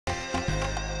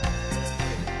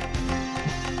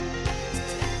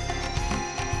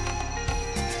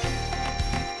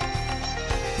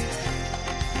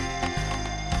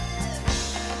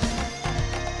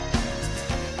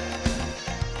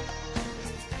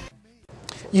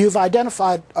You've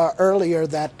identified earlier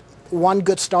that one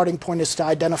good starting point is to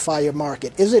identify your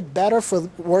market. Is it better for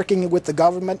working with the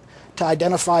government to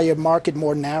identify your market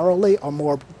more narrowly or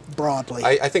more broadly?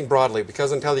 I think broadly,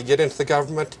 because until you get into the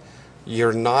government,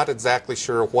 you're not exactly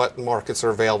sure what markets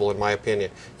are available, in my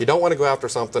opinion. You don't want to go after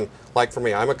something like, for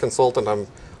me, I'm a consultant,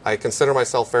 I consider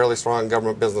myself fairly strong in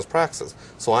government business practices.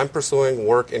 So I'm pursuing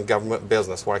work in government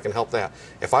business where I can help that.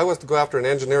 If I was to go after an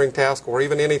engineering task or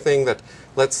even anything that,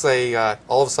 let's say,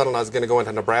 all of a sudden I was going to go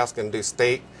into Nebraska and do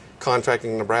state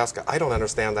contracting in Nebraska, I don't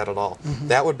understand that at all.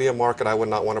 That would be a market I would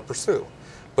not want to pursue.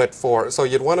 But so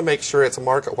you'd want to make sure it's a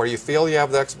market where you feel you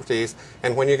have the expertise,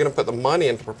 and when you're going to put the money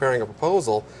into preparing a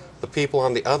proposal, the people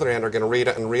on the other end are going to read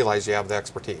it and realize you have the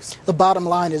expertise. The bottom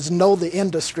line is know the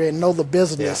industry and know the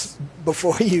business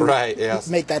before you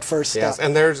make that first step. Yes,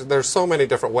 and there's so many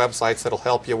different websites that'll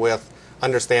help you with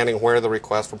understanding where the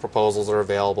requests for proposals are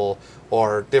available,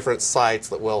 or different sites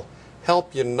that will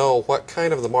help you know what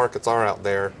kind of the markets are out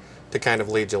there to kind of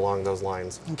lead you along those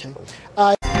lines. Okay.